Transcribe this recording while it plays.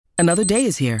Another day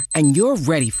is here, and you're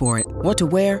ready for it. What to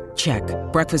wear? Check.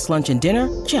 Breakfast, lunch, and dinner?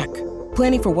 Check.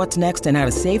 Planning for what's next and how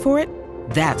to save for it?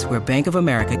 That's where Bank of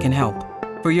America can help.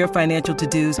 For your financial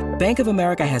to-dos, Bank of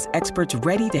America has experts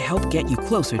ready to help get you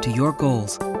closer to your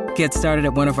goals. Get started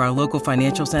at one of our local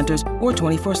financial centers or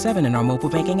 24/7 in our mobile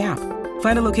banking app.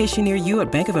 Find a location near you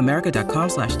at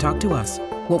bankofamerica.com/talktous.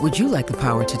 What would you like the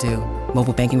power to do?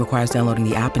 Mobile banking requires downloading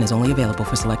the app and is only available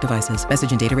for select devices. Message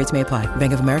and data rates may apply.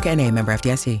 Bank of America N.A., member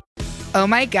FDIC. Oh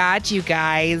my God, you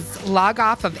guys. Log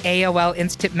off of AOL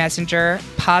Instant Messenger,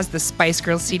 pause the Spice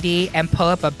Girls CD, and pull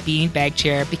up a beanbag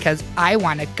chair because I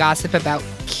want to gossip about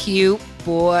cute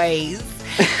boys.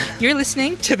 You're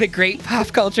listening to the Great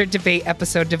Pop Culture Debate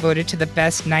episode devoted to the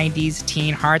best 90s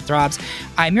teen heartthrobs.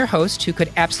 I'm your host, who could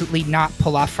absolutely not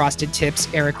pull off frosted tips,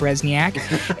 Eric Resniak.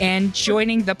 And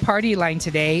joining the party line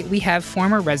today, we have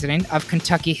former resident of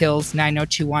Kentucky Hills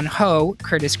 9021 Ho,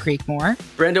 Curtis Creekmore.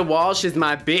 Brenda Walsh is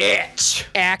my bitch.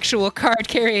 Actual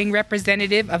card-carrying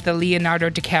representative of the Leonardo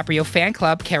DiCaprio fan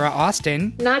club, Kara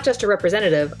Austin. Not just a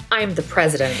representative, I'm the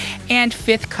president. And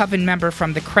fifth coven member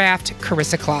from The Craft,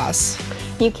 Carissa Kloss.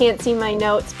 You can't see my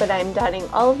notes, but I'm dotting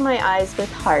all of my I's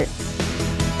with hearts.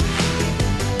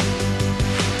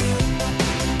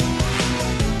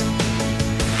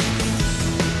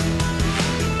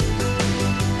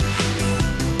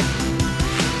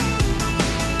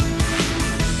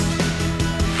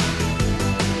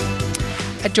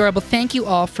 Adorable. Thank you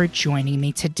all for joining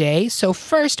me today. So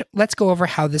first, let's go over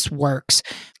how this works.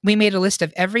 We made a list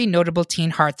of every notable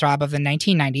teen heartthrob of the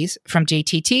 1990s, from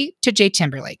JTT to Jay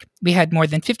Timberlake. We had more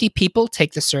than 50 people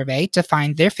take the survey to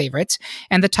find their favorites,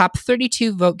 and the top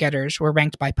 32 vote getters were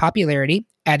ranked by popularity,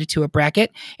 added to a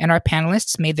bracket, and our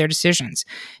panelists made their decisions.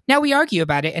 Now we argue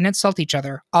about it and insult each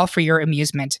other, all for your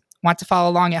amusement. Want to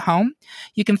follow along at home?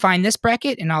 You can find this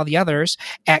bracket and all the others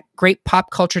at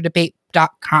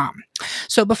greatpopculturedebate.com.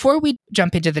 So before we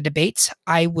jump into the debates,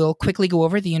 I will quickly go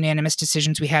over the unanimous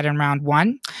decisions we had in round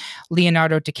one.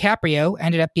 Leonardo DiCaprio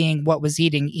ended up being what was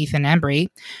eating Ethan Embry.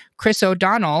 Chris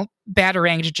O'Donnell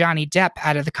bataranged Johnny Depp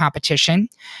out of the competition.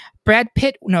 Brad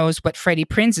Pitt knows what Freddie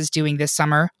Prinze is doing this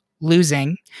summer,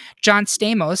 losing. John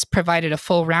Stamos provided a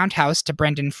full roundhouse to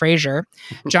Brendan Fraser.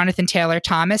 Jonathan Taylor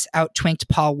Thomas out-twinked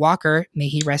Paul Walker. May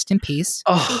he rest in peace.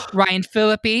 Oh. Ryan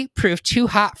Phillippe proved too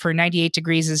hot for 98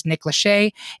 Degrees' Nick Lachey.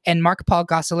 And Marc-Paul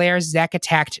Gosselaar's Zach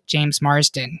attacked James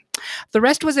Marsden. The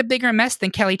rest was a bigger mess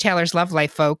than Kelly Taylor's love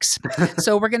life, folks.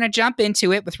 So we're going to jump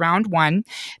into it with round one.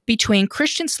 Between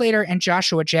Christian Slater and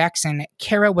Joshua Jackson,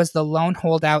 Kara was the lone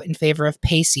holdout in favor of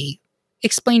Pacey.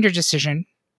 Explain your decision.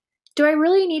 Do I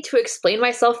really need to explain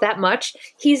myself that much?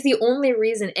 He's the only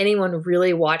reason anyone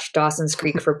really watched Dawson's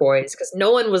Creek for boys, because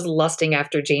no one was lusting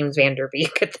after James Van Der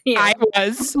Beek at the end. I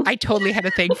was. I totally had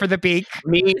a thing for the beak.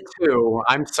 Me too.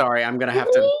 I'm sorry. I'm going to have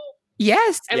to.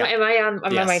 Yes. Am I on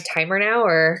my timer now,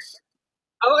 or?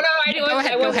 Oh no, I do. Go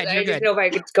ahead. You're I good. didn't know if I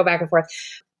could go back and forth.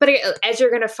 But as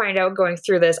you're going to find out going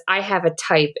through this, I have a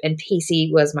type, and Pacey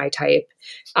was my type.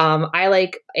 I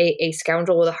like a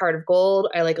scoundrel with a heart of gold.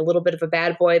 I like a little bit of a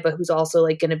bad boy, but who's also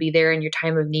like going to be there in your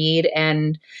time of need.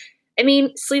 And I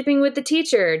mean, sleeping with the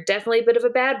teacher, definitely a bit of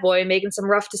a bad boy, making some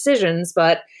rough decisions.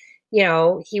 But, you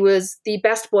know, he was the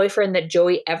best boyfriend that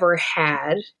Joey ever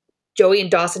had. Joey and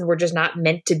Dawson were just not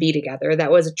meant to be together. That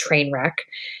was a train wreck.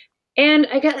 And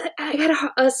I got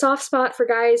a soft spot for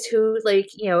guys who, like,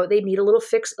 you know, they need a little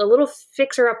fixer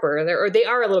upper, or they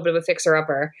are a little bit of a fixer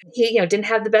upper. He, you know, didn't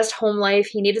have the best home life.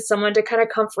 He needed someone to kind of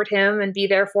comfort him and be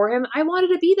there for him. I wanted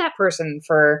to be that person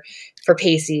for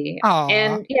Pacey. Aww.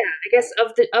 And yeah, I guess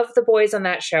of the boys on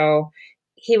that show,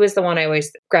 he was the one I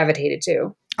always gravitated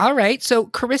to. All right. So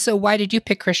Carissa, why did you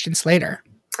pick Christian Slater?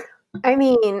 I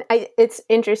mean, it's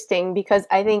interesting because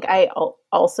I think I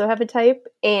also have a type,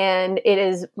 and it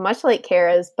is much like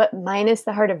Kara's, but minus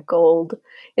the heart of gold.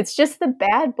 It's just the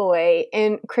bad boy,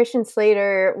 and Christian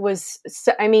Slater was,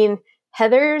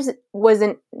 Heather's was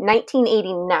in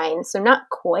 1989, so not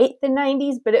quite the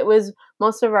 90s, but it was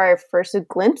most of our first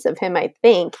glimpse of him, I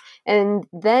think. And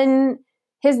then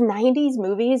his 90s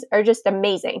movies are just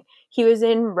amazing. He was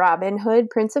in Robin Hood,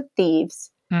 Prince of Thieves,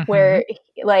 where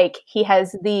like he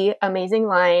has the amazing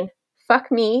line, "Fuck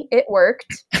me, it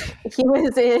worked." He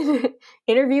was in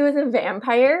Interview with a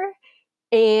Vampire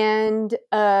and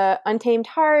Untamed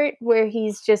Heart, where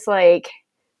he's just like,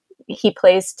 he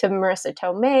plays to Marissa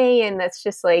Tomei, and that's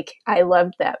just like, I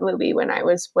loved that movie when I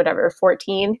was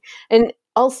 14. And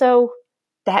also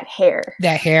that hair.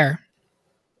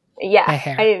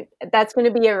 Yeah, that's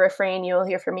going to be a refrain you'll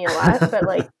hear from me a lot, but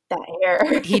like that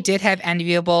hair. He did have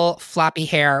enviable floppy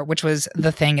hair, which was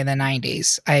the thing in the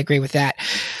 90s. I agree with that.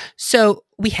 So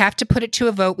we have to put it to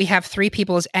a vote. We have 3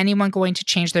 people. Is anyone going to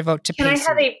change their vote to Can Pacey? I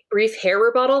have a brief hair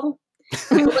rebuttal?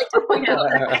 I would like to point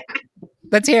out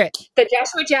Let's hear it. that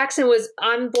Joshua Jackson was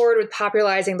on board with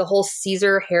popularizing the whole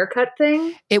Caesar haircut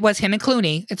thing. It was him and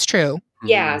Clooney. It's true.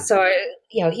 Yeah, so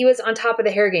he was on top of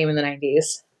the hair game in the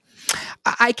 90s.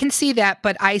 I can see that,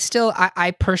 but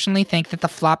I personally think that the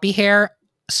floppy hair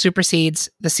supersedes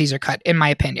the Caesar cut, in my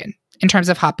opinion, in terms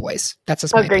of hot boys. That's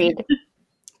just my opinion. Agreed.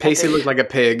 Pacey looked like a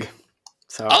pig.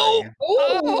 Sorry.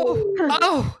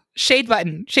 Oh, shade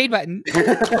button.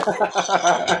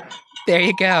 There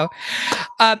you go.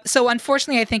 So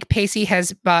unfortunately, I think Pacey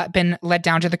has been led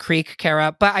down to the creek,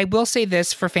 Kara. But I will say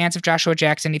this for fans of Joshua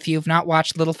Jackson, if you've not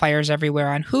watched Little Fires Everywhere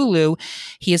on Hulu,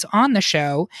 he is on the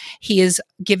show. He is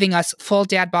giving us full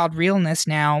dad bod realness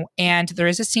now. And there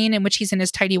is a scene in which he's in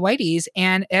his tighty whities.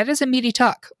 And it is a meaty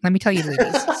tuck, let me tell you,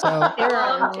 ladies. So There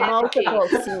are multiple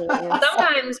scenes.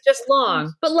 Sometimes just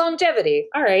long, but longevity.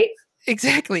 All right.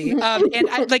 exactly. And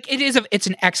it's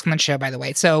an excellent show, by the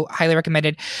way. So highly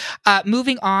recommended.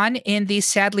 Moving on in the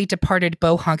sadly departed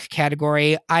bohunk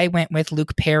category, I went with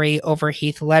Luke Perry over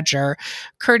Heath Ledger.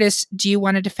 Curtis, do you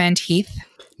want to defend Heath?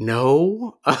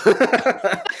 No.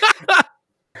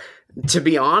 To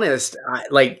be honest,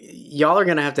 y'all are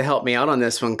going to have to help me out on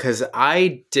this one because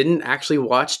I didn't actually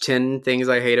watch 10 Things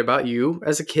I Hate About You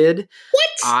as a kid. What?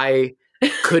 I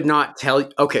could not tell.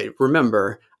 Okay,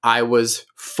 remember, I was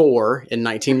 4 in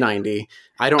 1990.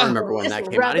 I don't remember when that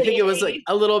came out. I think it was like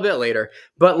a little bit later.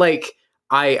 But like,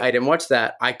 I didn't watch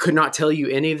that. I could not tell you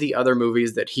any of the other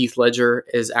movies that Heath Ledger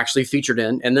is actually featured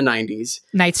in the 90s.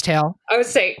 Knight's Tale. I would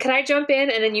say, can I jump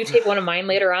in and then you take one of mine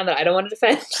later on that I don't want to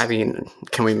defend? I mean,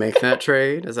 can we make that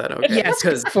trade? Is that okay?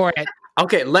 Yes, for it.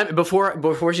 Okay,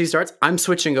 before she starts, I'm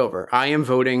switching over. I am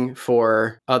voting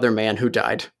for Other Man Who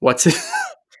Died. What's it?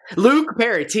 Luke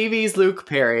Perry, TV's Luke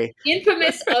Perry.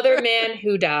 Infamous Other Man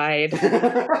Who Died.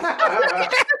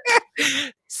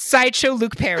 Sideshow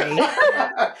Luke Perry.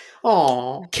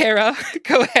 Aw. Kara,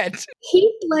 go ahead.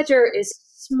 Heath Ledger is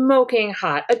smoking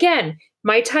hot. Again,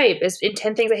 my type is in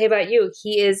 10 Things I Hate About You.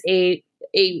 He is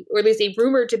or at least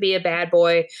rumored to be a bad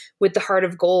boy with the heart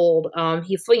of gold. It'll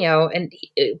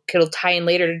tie in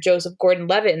later to Joseph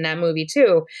Gordon-Levitt in that movie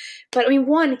too. But I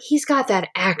mean, he's got that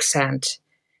accent.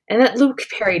 And that Luke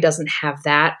Perry doesn't have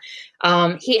that.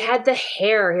 He had the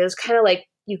hair. It was kind of like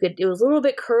it was a little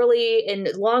bit curly and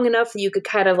long enough that you could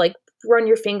kind of like run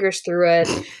your fingers through it.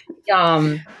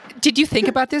 Did you think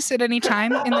about this at any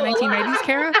time in the 1990s,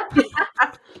 Kara?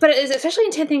 But especially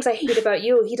in 10 Things I Hate About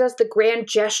You, he does the grand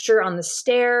gesture on the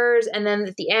stairs. And then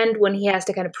at the end, when he has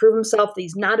to kind of prove himself that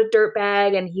he's not a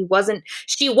dirtbag and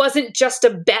she wasn't just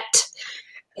a bet.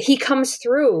 He comes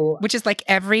through. Which is like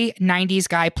every 90s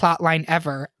guy plotline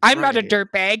ever. I'm not a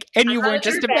dirtbag, and you weren't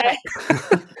just a bet.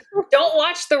 Don't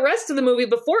watch the rest of the movie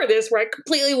before this, where I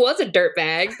completely was a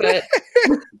dirtbag, but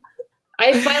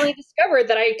I finally discovered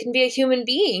that I can be a human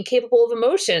being capable of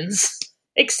emotions.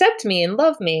 Accept me and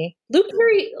love me. Luke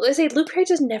Perry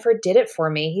just never did it for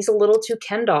me. He's a little too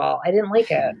Ken doll. I didn't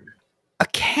like it. A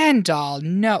Ken doll?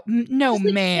 No,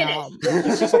 ma'am.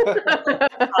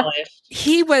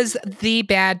 He was the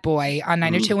bad boy on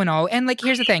 90210. And like,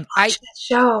 here's the thing.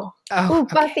 Show. Oh,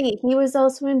 Buffy. He was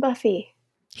also in Buffy.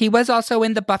 He was also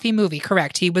in the Buffy movie,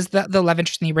 correct. He was the love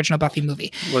interest in the original Buffy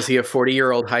movie. Was he a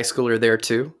 40-year-old high schooler there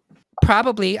too?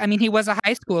 Probably. I mean, he was a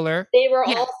high schooler. They were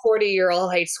all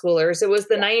 40-year-old high schoolers. It was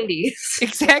the 90s.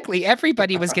 Exactly.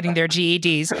 Everybody was getting their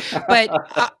GEDs. But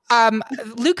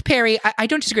Luke Perry, I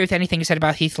don't disagree with anything you said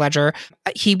about Heath Ledger.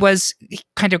 He was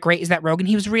kind of great as that rogue, and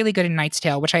he was really good in Knight's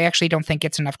Tale, which I actually don't think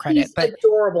gets enough credit. He's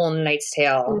adorable in Knight's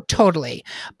Tale. Totally.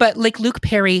 But like Luke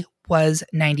Perry was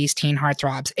 90s teen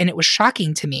heartthrobs, and it was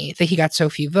shocking to me that he got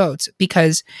so few votes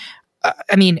because,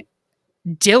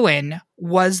 Dylan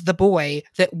was the boy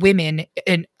that women,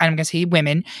 and I'm going to say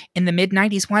women, in the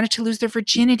mid-90s wanted to lose their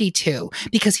virginity to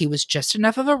because he was just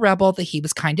enough of a rebel that he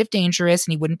was kind of dangerous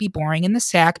and he wouldn't be boring in the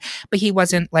sack, but he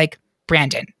wasn't like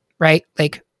Brandon, right?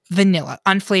 Like vanilla,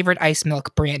 unflavored ice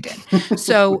milk Brandon.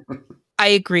 So I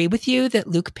agree with you that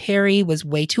Luke Perry was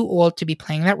way too old to be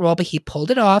playing that role, but he pulled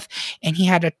it off and he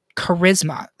had a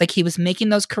charisma. Like he was making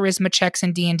those charisma checks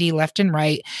in D&D left and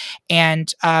right.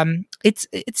 And it's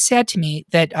sad to me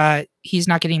that he's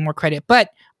not getting more credit, but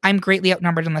I'm greatly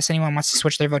outnumbered unless anyone wants to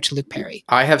switch their vote to Luke Perry.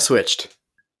 I have switched.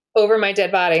 Over my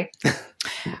dead body.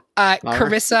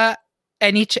 Carissa,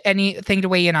 anything to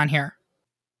weigh in on here?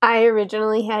 I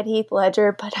originally had Heath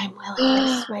Ledger, but I'm willing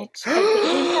to switch.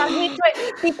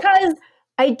 Because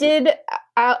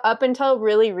Up until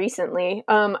really recently,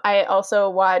 I also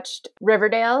watched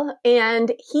Riverdale,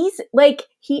 and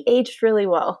he aged really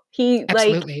well.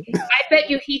 Absolutely. I bet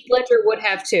you Heath Ledger would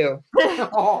have too.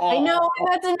 I know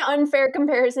that's an unfair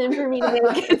comparison for me to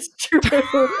make. It's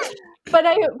true, but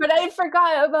I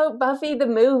forgot about Buffy the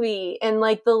movie and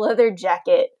like the leather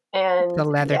jacket and The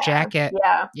leather jacket.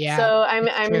 Yeah. So I'm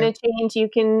gonna change. You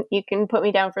can put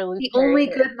me down for Luke. The only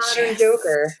good modern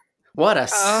Joker. What a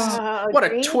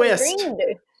twist.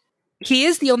 Agreed. He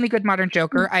is the only good modern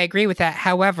Joker. I agree with that.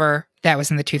 However, that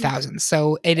was in the 2000s,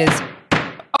 so it is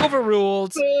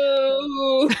overruled.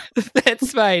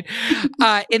 That's fine.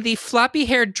 In the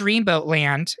floppy-haired Dreamboat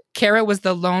land, Kara was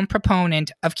the lone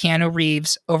proponent of Keanu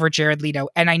Reeves over Jared Leto,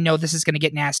 and I know this is going to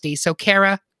get nasty. So,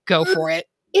 Kara, go for it.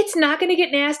 It's not going to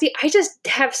get nasty. I just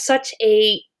have such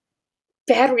a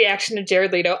bad reaction to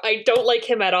Jared Leto. I don't like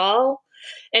him at all.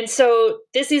 And so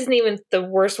this isn't even the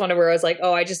worst one where I was like,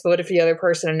 oh, I just voted for the other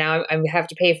person and now I have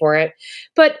to pay for it.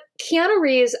 But Keanu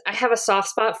Reeves, I have a soft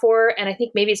spot for, and I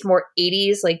think maybe it's more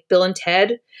 80s, like Bill and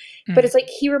Ted. But it's like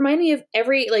he reminded me of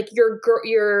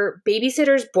your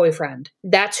babysitter's boyfriend.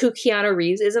 That's who Keanu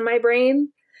Reeves is in my brain.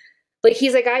 Like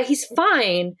he's a guy, he's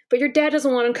fine, but your dad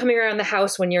doesn't want him coming around the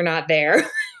house when you're not there.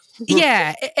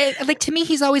 Yeah, like to me,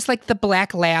 he's always like the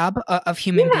black lab of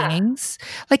human beings.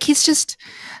 Like he's just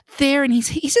there, and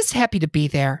he's just happy to be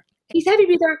there. He's happy to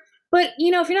be there, but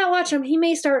if you're not watching him, he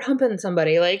may start humping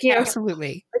somebody. Like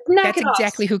Absolutely, like, that's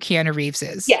exactly who Keanu Reeves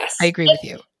is. Yes, I agree with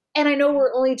you. And I know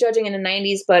we're only judging in the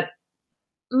 90s, but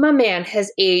my man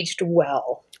has aged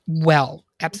well. Well,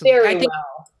 absolutely, very well.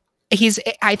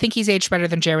 I think he's aged better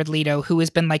than Jared Leto, who has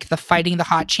been like the fighting the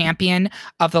hot champion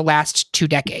of the last 2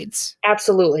 decades.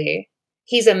 Absolutely.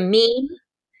 He's a meme.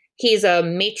 He's a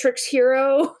Matrix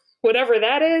hero, whatever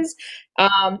that is.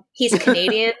 He's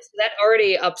Canadian, so that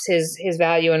already ups his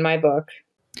value in my book.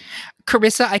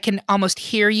 Carissa, I can almost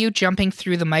hear you jumping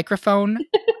through the microphone.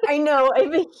 I know. I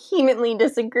vehemently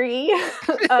disagree.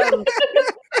 I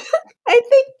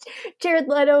think Jared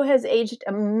Leto has aged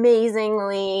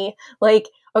amazingly. Like,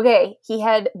 okay, he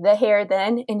had the hair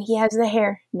then, and he has the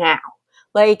hair now.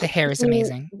 Like the hair is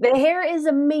amazing. The hair is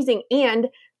amazing, and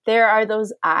there are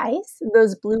those eyes,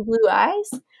 those blue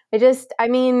eyes.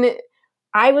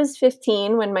 I was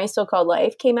 15 when My So-Called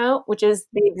Life came out, which is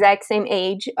the exact same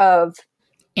age of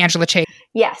Angela Chase.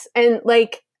 Yes, and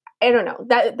like I don't know,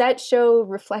 that show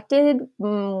reflected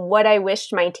what I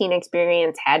wished my teen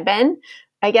experience had been,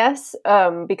 I guess,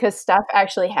 because stuff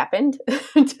actually happened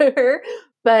to her.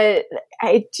 But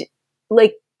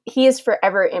he is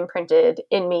forever imprinted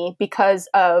in me because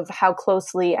of how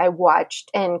closely I watched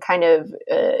and kind of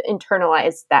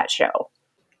internalized that show.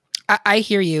 I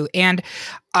hear you. And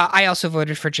I also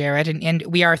voted for Jared, and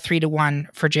we are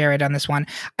 3-1 for Jared on this one.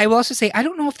 I will also say, I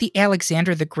don't know if the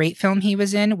Alexander the Great film he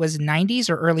was in was 90s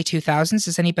or early 2000s.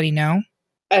 Does anybody know?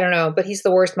 I don't know, but he's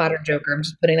the worst modern Joker. I'm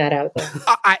just putting that out there.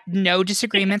 No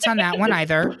disagreements on that one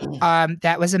either.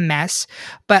 That was a mess.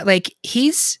 But like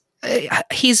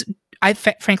I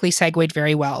frankly segued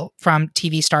very well from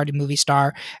TV star to movie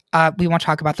star. We won't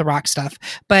talk about the rock stuff,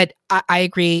 but I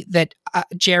agree that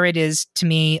Jared is, to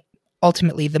me,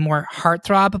 ultimately the more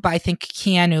heartthrob, but I think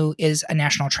Keanu is a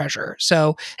national treasure.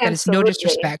 So that is no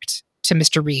disrespect to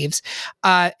Mr. Reeves.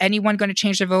 Anyone going to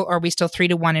change their vote, or are we still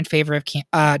 3-1 in favor of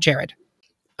Jared?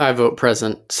 I vote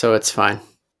present, so it's fine.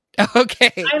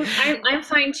 Okay. I'm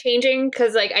fine changing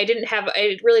because like I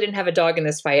really didn't have a dog in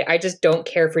this fight. I just don't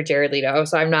care for Jared Leto,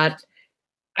 so I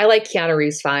like Keanu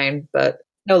Reeves fine, but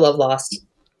no love lost.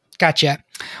 Gotcha.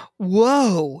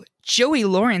 Whoa. Joey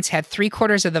Lawrence had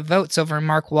 3/4 of the votes over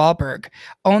Mark Wahlberg.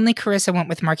 Only Carissa went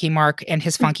with Marky Mark and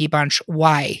his Funky Bunch.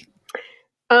 Why?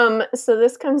 So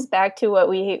this comes back to what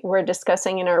we were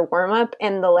discussing in our warm-up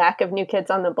and the lack of New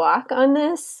Kids on the Block on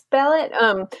this ballot.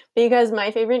 Because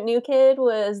my favorite new kid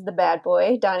was the bad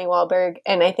boy, Donnie Wahlberg,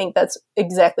 and I think that's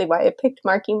exactly why I picked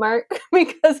Marky Mark,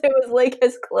 because it was like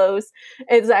as close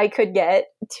as I could get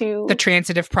to the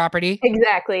transitive property.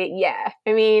 Exactly, yeah.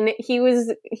 I mean, he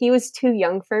was too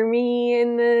young for me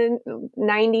in the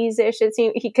 90s-ish, it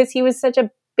seemed, because he was such a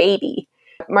baby.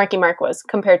 Marky Mark was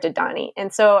compared to Donnie.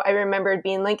 And so I remembered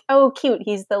being like, oh, cute.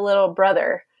 He's the little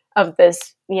brother of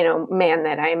this, man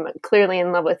that I'm clearly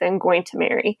in love with and going to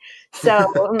marry. So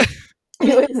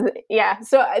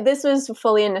So this was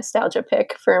fully a nostalgia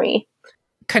pick for me.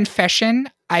 Confession,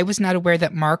 I was not aware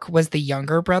that Mark was the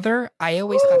younger brother. I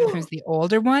always thought he was the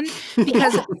older one,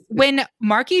 because when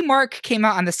Marky Mark came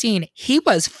out on the scene, he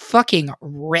was fucking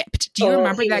ripped. Do you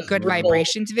remember that Good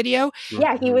Vibrations video?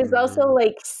 Yeah, he was also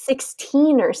like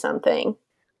 16 or something.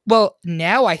 Well,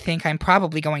 now I think I'm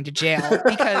probably going to jail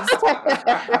because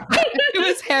I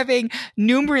was having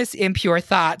numerous impure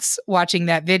thoughts watching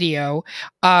that video.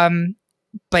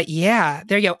 But yeah,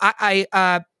 there you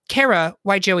go. Kara,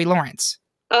 why Joey Lawrence?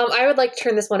 I would like to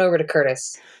turn this one over to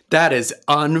Curtis. That is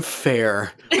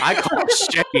unfair. I call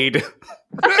shade.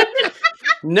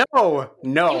 No.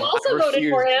 You also voted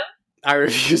for him. I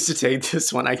refuse to take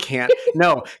this one. I can't.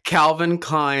 No, Calvin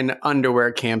Klein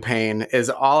underwear campaign is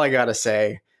all I gotta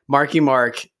say. Marky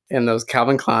Mark and those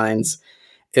Calvin Kleins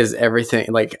is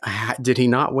everything. Like, did he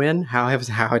not win? How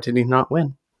did he not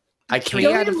win? I can't.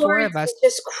 3 out of 4 of us. Is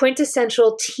just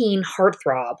quintessential teen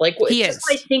heartthrob. Like, He just is.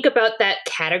 when I think about that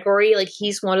category, like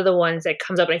he's one of the ones that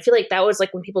comes up. And I feel like that was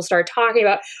like when people started talking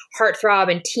about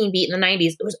heartthrob and teen beat in the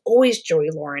 90s, it was always Joey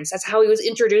Lawrence. That's how he was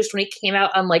introduced when he came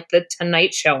out on like the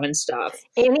Tonight Show and stuff.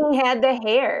 And he had the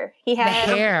hair. He had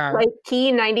The hair. like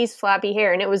key 90s floppy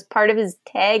hair, and it was part of his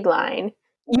tagline.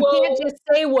 You can't just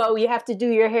say, whoa, you have to do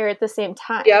your hair at the same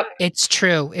time. Yep. It's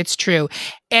true. It's true.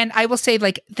 And I will say,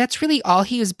 like, that's really all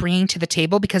he was bringing to the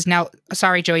table because now,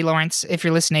 sorry, Joey Lawrence, if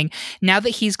you're listening, now that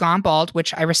he's gone bald,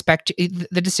 which I respect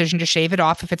the decision to shave it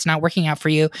off if it's not working out for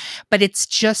you, but it's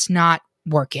just not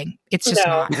working. It's just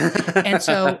not. And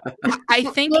so I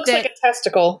think looks like a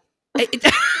testicle.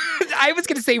 I was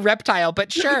going to say reptile,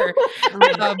 but sure.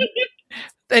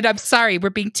 And I'm sorry, we're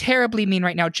being terribly mean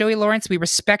right now. Joey Lawrence, we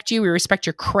respect you. We respect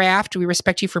your craft. We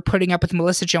respect you for putting up with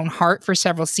Melissa Joan Hart for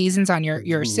several seasons on your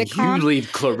sitcom. You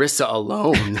leave Clarissa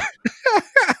alone.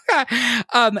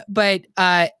 But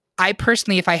I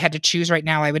personally, if I had to choose right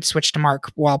now, I would switch to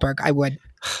Mark Wahlberg. I would.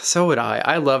 So would I.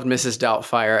 I loved Mrs.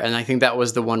 Doubtfire, and I think that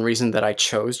was the one reason that I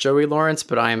chose Joey Lawrence,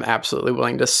 but I am absolutely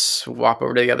willing to swap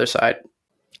over to the other side.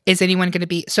 Is anyone going to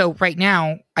be... So right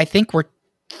now, I think we're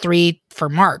 3 for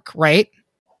Mark, right?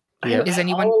 Yep. Is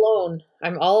anyone all alone?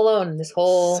 I'm all alone this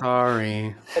whole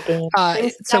Sorry. game.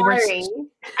 So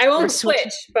I won't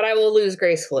switch, but I will lose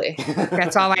gracefully.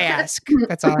 That's all I ask.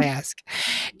 That's all I ask.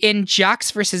 In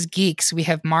Jocks versus Geeks, we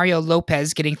have Mario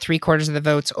Lopez getting 3/4 of the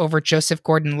votes over Joseph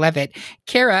Gordon-Levitt.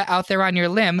 Kara, out there on your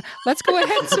limb, let's go ahead.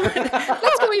 Let's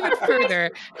go even further.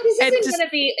 This isn't going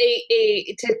to be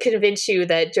a to convince you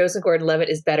that Joseph Gordon-Levitt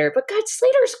is better, but God,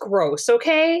 Slater's gross.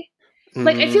 Okay,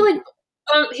 like I feel like.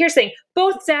 Here's the thing.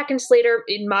 Both Zach and Slater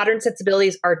in Modern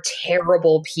Sensibilities are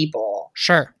terrible people.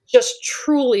 Sure. Just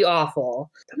truly awful.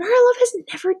 But Mario Lopez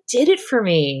never did it for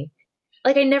me.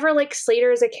 Like, I never liked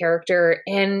Slater as a character,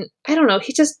 and I don't know,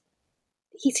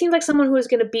 he seemed like someone who was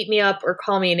going to beat me up or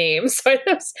call me names. So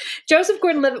Joseph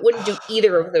Gordon-Levitt wouldn't do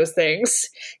either of those things.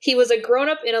 He was a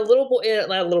grown-up in a little boy,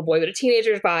 not a little boy, but a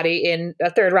teenager's body in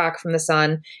A Third Rock from the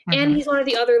Sun. Mm-hmm. And he's one of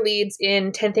the other leads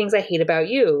in 10 Things I Hate About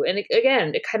You. And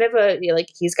again, kind of like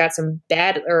he's got some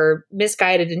bad or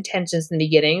misguided intentions in the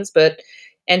beginnings, but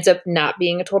ends up not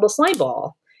being a total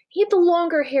slimeball. He had the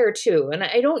longer hair too. And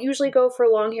I don't usually go for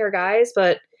long hair guys,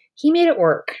 but he made it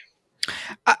work.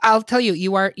 I'll tell you,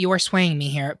 you are swaying me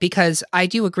here because I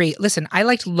do agree. Listen, I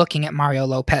liked looking at Mario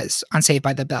Lopez on Saved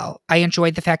by the Bell. I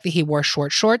enjoyed the fact that he wore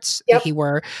short shorts, that he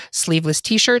wore sleeveless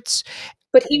t-shirts.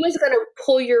 But he was going to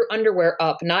pull your underwear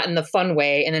up, not in the fun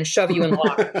way, and then shove you in the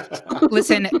water.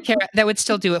 Listen, Kara, that would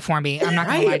still do it for me. I'm not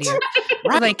going to lie to you.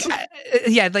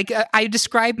 Right. I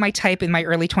described my type in my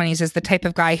early 20s as the type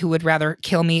of guy who would rather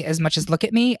kill me as much as look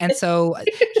at me. And so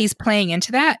he's playing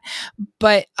into that.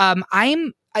 But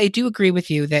I do agree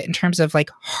with you that in terms of like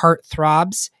heart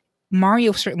throbs,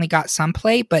 Mario certainly got some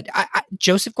play, but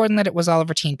Joseph Gordon-Levitt was all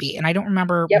over Teen Beat, and I don't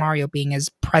remember Mario being as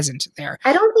present there.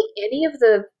 I don't think any of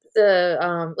the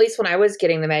at least when I was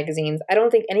getting the magazines, I don't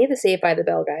think any of the Saved by the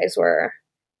Bell guys were.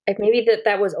 Like maybe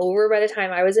that was over by the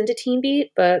time I was into Teen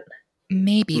Beat, but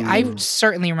maybe I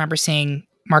certainly remember seeing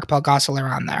Mark Paul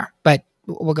Gosselaar on there, but.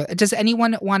 We'll go. Does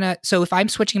anyone want to? So if I'm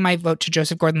switching my vote to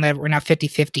Joseph Gordon-Levitt, we're now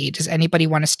 50-50. Does anybody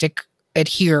want to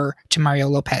adhere to Mario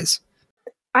Lopez?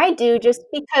 I do, just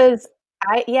because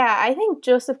I think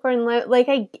Joseph Gordon-Levitt, like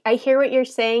I hear what you're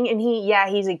saying, and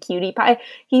he's a cutie pie.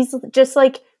 He's just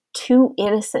like too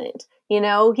innocent, you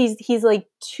know? He's like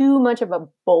too much of a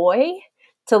boy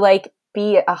to like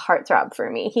be a heartthrob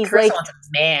for me. He's Chris like wants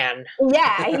a man.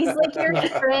 Yeah, he's like your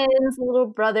friend's little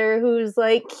brother who's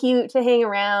like cute to hang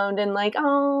around and like,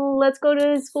 oh, let's go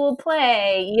to school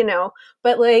play, you know.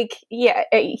 But like,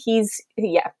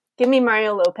 give me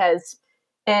Mario Lopez,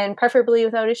 and preferably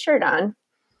without his shirt on.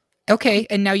 Okay,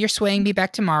 and now you're swaying me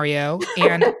back to Mario.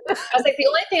 And I was like, the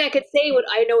only thing I could say would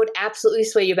absolutely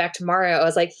sway you back to Mario. I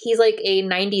was like, he's like a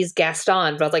 90s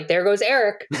Gaston. But I was like, there goes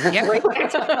Eric. Yep. Right back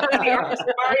to Mario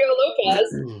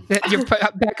Lopez. You're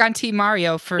back on Team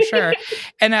Mario for sure.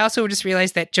 And I also just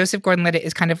realized that Joseph Gordon-Levitt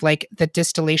is kind of like the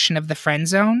distillation of the friend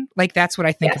zone. Like that's what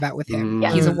I think about with him.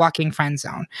 Yeah. He's a walking friend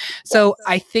zone. So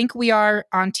I think we are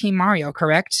on Team Mario,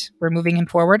 correct? We're moving him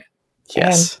forward?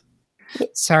 Yes.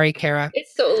 Sorry, Kara.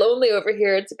 It's so lonely over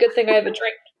here. It's a good thing I have a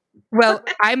drink. Well,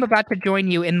 I'm about to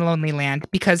join you in Lonely Land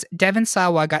because Devon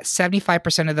Sawa got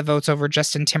 75% of the votes over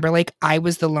Justin Timberlake. I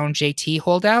was the lone JT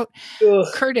holdout. Ugh.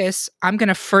 Curtis, I'm going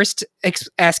to first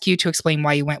ask you to explain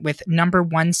why you went with number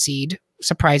 1 seed,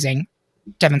 surprising,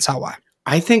 Devon Sawa.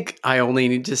 I think I only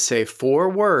need to say 4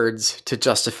 words to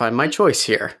justify my choice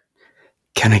here.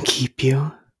 Can I keep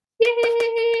you?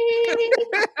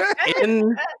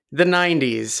 In the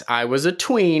 90s, I was a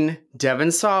tween.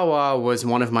 Devon Sawa was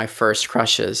one of my first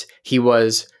crushes. He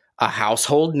was a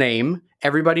household name.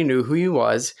 Everybody knew who he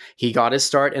was. He got his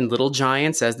start in Little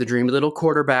Giants as the dreamy little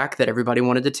quarterback that everybody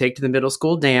wanted to take to the middle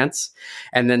school dance,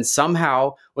 and then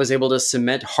somehow was able to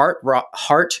cement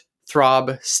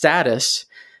heartthrob status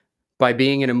by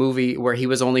being in a movie where he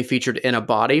was only featured in a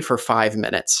body for 5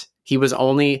 minutes. He was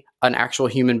only an actual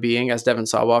human being as Devon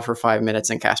Sawa for 5 minutes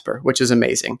in Casper, which is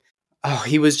amazing. Oh,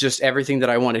 he was just everything that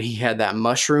I wanted. He had that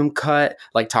mushroom cut,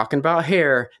 like talking about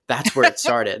hair. That's where it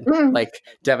started. Like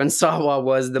Devon Sawa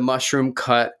was the mushroom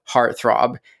cut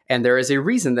heartthrob. And there is a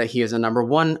reason that he is a number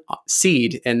 1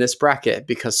 seed in this bracket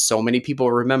because so many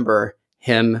people remember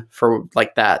him for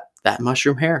like that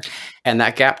mushroom hair and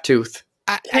that gap tooth.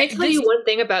 Can I tell you one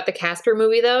thing about the Casper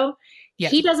movie, though?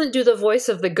 Yes. He doesn't do the voice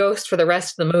of the ghost for the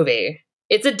rest of the movie.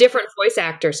 It's a different voice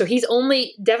actor. So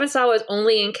Devon Sawa is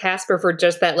only in Casper for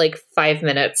just that like 5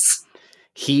 minutes.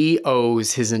 He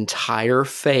owes his entire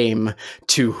fame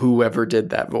to whoever did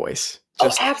that voice.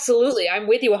 Absolutely. I'm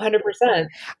with you 100%.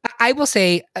 I will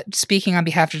say, speaking on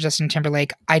behalf of Justin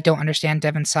Timberlake, I don't understand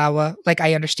Devon Sawa. Like,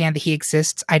 I understand that he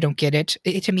exists. I don't get it.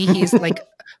 To me, he's like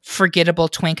forgettable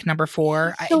twink number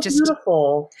 4. So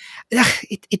beautiful.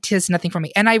 It is nothing for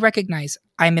me. And I recognize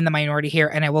I'm in the minority here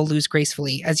and I will lose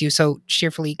gracefully, as you so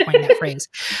cheerfully coined that phrase.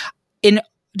 In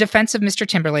defense of Mr.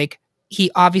 Timberlake,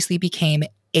 he obviously became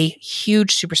a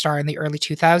huge superstar in the early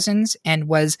 2000s and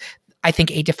was, I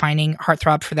think, a defining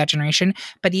heartthrob for that generation.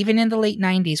 But even in the late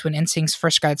 90s, when NSYNC's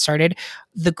first got started,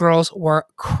 the girls were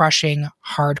crushing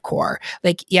hardcore.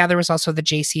 Like, yeah, there was also the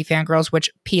JC fangirls, which,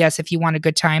 P.S., if you want a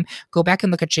good time, go back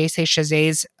and look at JC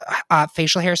Chazet's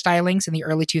facial hair stylings in the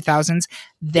early 2000s.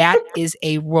 That is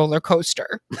a roller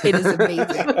coaster. It is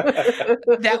amazing.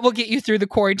 That will get you through the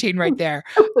quarantine right there.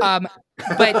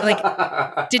 But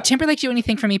like, did Timberlake do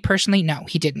anything for me personally? No,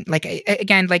 he didn't. Like,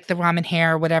 again, like the ramen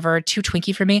hair, whatever, too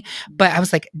twinky for me. But I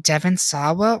was like, Devon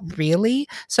Sawa, really?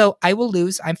 So I will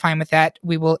lose. I'm fine with that.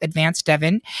 We will advance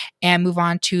Devon and move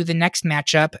on to the next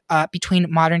matchup between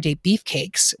modern day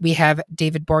beefcakes. We have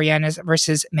David Boreanaz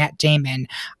versus Matt Damon.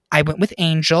 I went with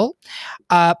Angel,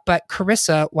 but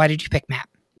Carissa, why did you pick Matt?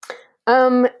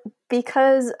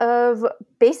 Because of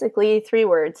basically 3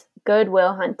 words: Good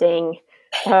Will Hunting.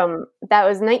 That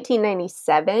was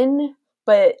 1997,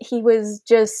 but he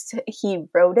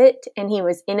wrote it and he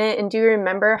was in it. And do you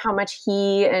remember how much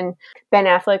he and Ben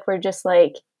Affleck were just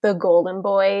like the golden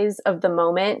boys of the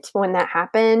moment when that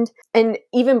happened? And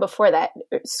even before that,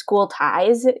 School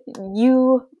Ties,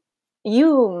 you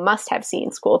must have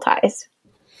seen School Ties.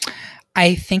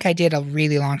 I think I did a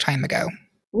really long time ago.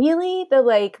 Really? The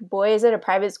like boys at a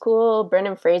private school,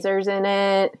 Brendan Fraser's in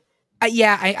it.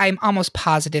 Yeah, I'm almost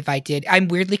positive I did. I'm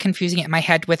weirdly confusing it in my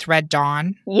head with Red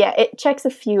Dawn. Yeah, it checks a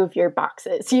few of your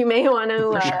boxes. You may want to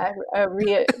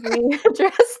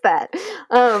readdress that.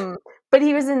 But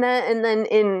he was in that, and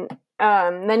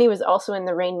then he was also in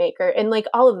The Rainmaker, and like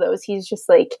all of those, he's just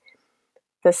like,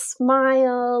 the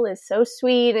smile is so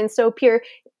sweet and so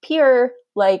pure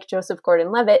like Joseph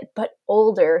Gordon-Levitt, but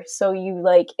older. So you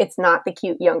like, it's not the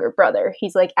cute younger brother.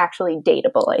 He's like actually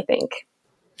dateable, I think.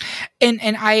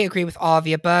 And I agree with all of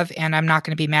the above, and I'm not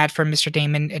going to be mad for Mr.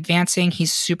 Damon advancing.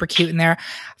 He's super cute in there.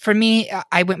 For me,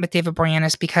 I went with David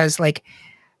Boreanaz because, like,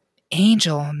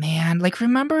 Angel, man. Like,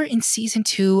 remember in season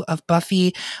 2 of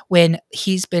Buffy when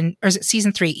is it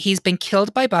season 3? He's been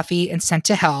killed by Buffy and sent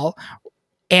to hell,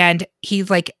 and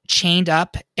he's, like, chained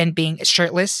up and being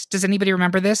shirtless. Does anybody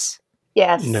remember this?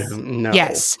 Yes. No.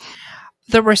 Yes.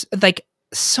 There were, like,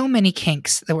 so many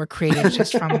kinks that were created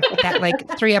just from that like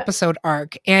 3-episode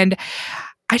arc. And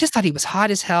I just thought he was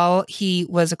hot as hell. He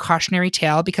was a cautionary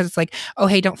tale because it's like, oh,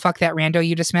 hey, don't fuck that rando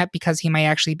you just met because he might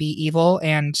actually be evil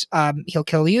and he'll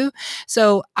kill you.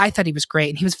 So I thought he was great.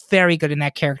 And he was very good in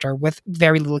that character with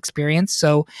very little experience.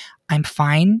 So I'm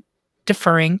fine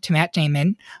deferring to Matt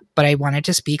Damon, but I wanted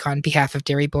to speak on behalf of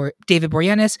David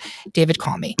Boreanaz. David,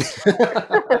 call me.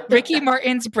 Ricky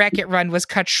Martin's bracket run was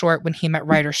cut short when he met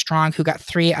Ryder Strong, who got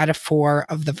 3 out of 4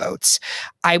 of the votes.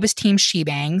 I was Team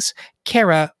Shebangs.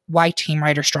 Kara, why Team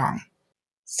Ryder Strong?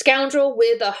 Scoundrel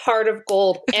with a heart of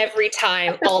gold every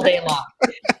time, all day long.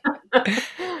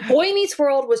 Boy Meets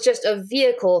World was just a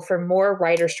vehicle for more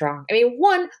Ryder Strong. I mean,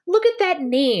 one, look at that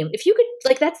name. If you could,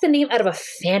 like, that's the name out of a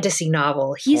fantasy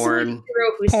novel. He's the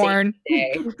hero who's Porn.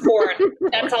 Porn.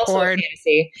 That's also Porn. a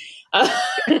fantasy.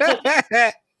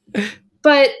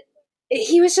 But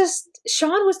he was just,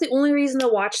 Sean was the only reason to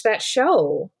watch that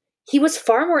show. He was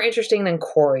far more interesting than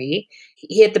Corey.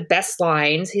 He had the best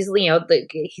lines. He's,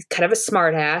 he's kind of a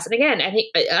smart ass. And again,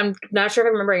 I'm not sure if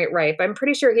I'm remembering it right, but I'm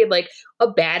pretty sure he had like a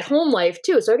bad home life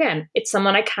too. So again, it's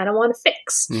someone I kind of want to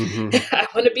fix. Mm-hmm. I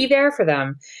want to be there for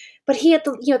them. But he had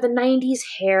the 90s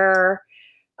hair.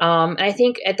 And I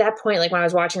think at that point, like when I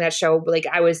was watching that show, like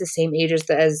I was the same age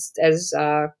as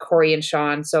Corey and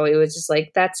Sean. So it was just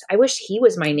like, I wish he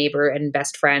was my neighbor and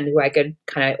best friend who I could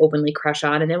kind of openly crush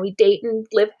on. And then we date and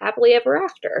live happily ever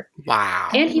after. Wow.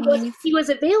 And he was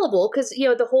available because,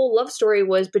 the whole love story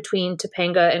was between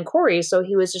Topanga and Corey. So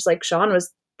he was just like, Sean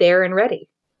was there and ready.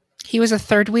 He was a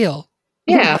third wheel.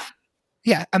 Yeah.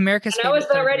 Yeah, America's and I was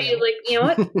about ready, like, you know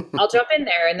what? I'll jump in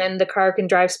there, and then the car can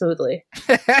drive smoothly.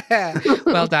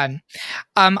 Well done.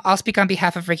 I'll speak on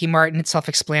behalf of Ricky Martin. It's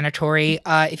self-explanatory.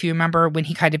 If you remember when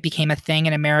he kind of became a thing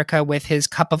in America with his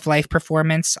Cup of Life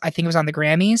performance, I think it was on the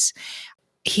Grammys,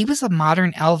 he was a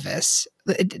modern Elvis.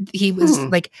 He was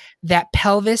like, that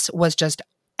pelvis was just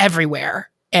everywhere.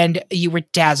 And you were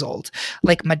dazzled.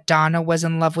 Like Madonna was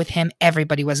in love with him.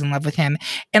 Everybody was in love with him.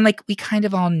 And like we kind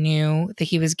of all knew that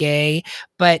he was gay,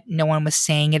 but no one was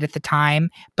saying it at the time.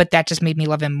 But that just made me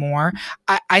love him more.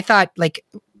 I thought like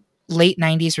late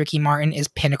 90s Ricky Martin is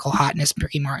pinnacle hotness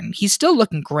Ricky Martin. He's still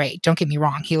looking great. Don't get me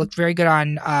wrong. He looked very good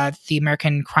on the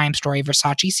American Crime Story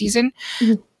Versace season.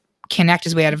 Mm-hmm. Can act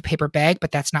his way out of a paper bag,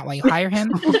 but that's not why you hire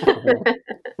him.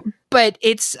 But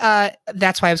it's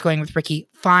that's why I was going with Ricky.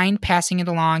 Fine, passing it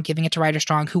along, giving it to Ryder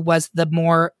Strong, who was the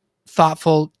more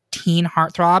thoughtful teen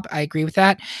heartthrob. I agree with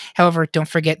that. However, don't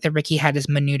forget that Ricky had his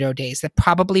Menudo days that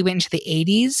probably went into the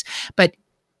 80s, but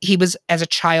he was, as a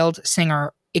child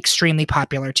singer, extremely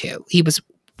popular too. He was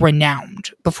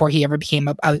renowned before he ever became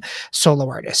a solo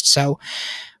artist. So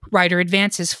Ryder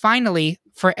advances. Finally,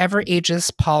 forever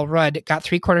ageless Paul Rudd got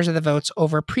 3/4 of the votes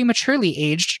over prematurely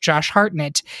aged Josh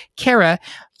Hartnett. Kara,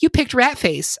 you picked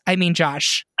Ratface. I mean,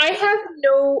 Josh.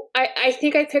 I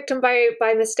think I picked him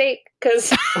by mistake because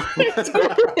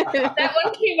that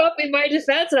one came up in my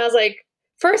defense and I was like,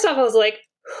 first off, I was like,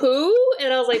 who?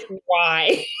 And I was like,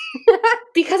 why?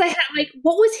 Because I had like,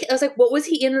 what was he? I was like, what was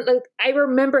he in? Like, I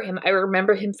remember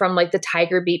him from like the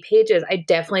Tiger Beat pages. I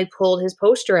definitely pulled his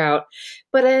poster out.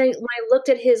 But when I looked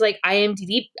at his like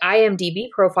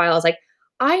IMDb profile, I was like,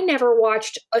 I never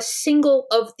watched a single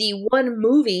of the one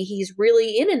movie he's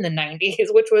really in the 90s,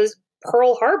 which was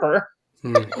Pearl Harbor.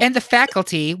 And The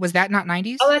Faculty, was that not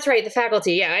 90s? Oh, that's right. The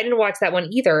Faculty. Yeah, I didn't watch that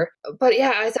one either. But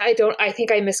yeah, I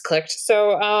think I misclicked.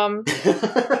 So,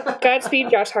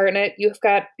 Godspeed, Josh Hartnett. You've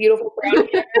got beautiful brown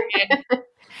hair and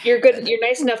you're good. You're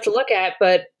nice enough to look at,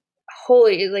 but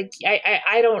holy, like,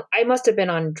 I must have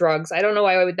been on drugs. I don't know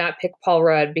why I would not pick Paul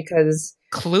Rudd because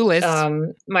Clueless.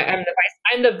 I'm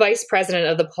the vice president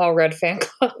of the Paul Rudd fan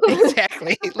club.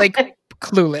 Exactly. Like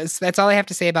Clueless. That's all I have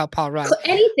to say about Paul Rudd.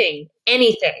 Anything.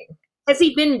 Has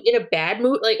he been in a bad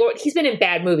movie? Like, he's been in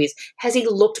bad movies. Has he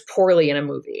looked poorly in a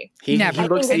movie? He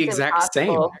looks the exact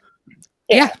same.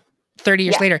 Yeah. 30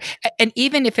 years later. And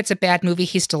even if it's a bad movie,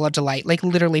 he's still a delight. Like,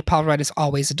 literally, Paul Rudd is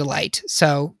always a delight.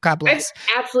 So, God bless.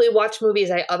 I've absolutely watched movies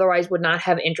I otherwise would not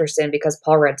have interest in because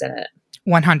Paul Rudd's in it.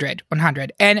 100.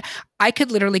 And I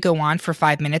could literally go on for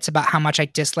 5 minutes about how much I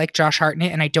dislike Josh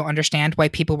Hartnett, and I don't understand why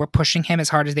people were pushing him as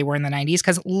hard as they were in the 90s,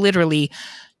 because literally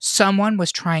someone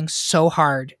was trying so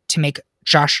hard to make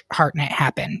Josh Hartnett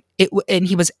happen. And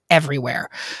he was everywhere.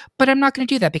 But I'm not going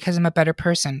to do that because I'm a better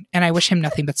person, and I wish him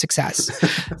nothing but success.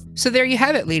 So there you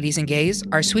have it, ladies and gays.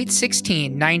 Our Sweet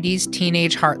 16 90s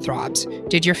teenage heartthrobs.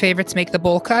 Did your favorites make the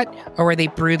bowl cut, or were they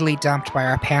brutally dumped by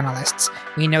our panelists?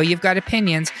 We know you've got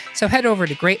opinions, so head over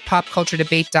to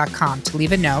greatpopculturedebate.com to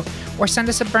leave a note or send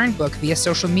us a burn book via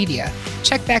social media.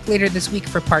 Check back later this week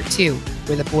for part 2,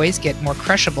 where the boys get more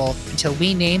crushable until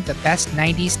we name the best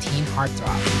 90s teen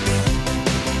heartthrob.